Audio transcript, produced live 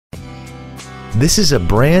This is a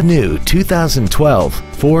brand new 2012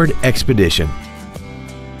 Ford Expedition.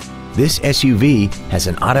 This SUV has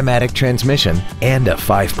an automatic transmission and a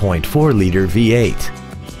 5.4-liter V8.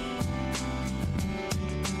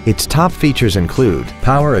 Its top features include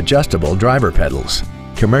power adjustable driver pedals,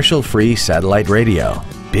 commercial-free satellite radio,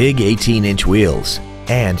 big 18-inch wheels,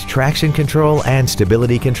 and traction control and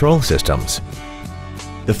stability control systems.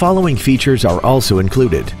 The following features are also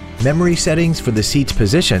included: memory settings for the seat's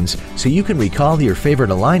positions so you can recall your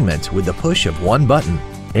favorite alignment with the push of one button,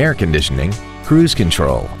 air conditioning, cruise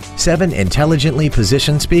control, 7 intelligently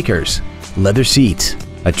positioned speakers, leather seats,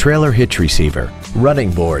 a trailer hitch receiver,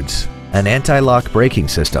 running boards, an anti-lock braking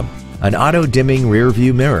system, an auto-dimming rear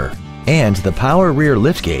view mirror, and the power rear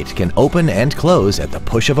liftgate can open and close at the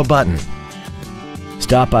push of a button.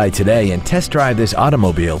 Stop by today and test drive this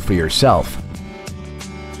automobile for yourself.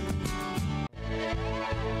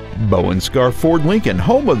 Bowen Scarff Ford Lincoln,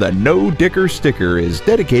 home of the No Dicker sticker, is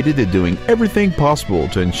dedicated to doing everything possible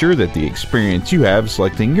to ensure that the experience you have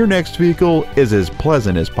selecting your next vehicle is as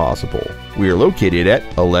pleasant as possible. We are located at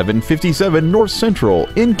 1157 North Central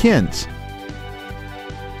in Kent.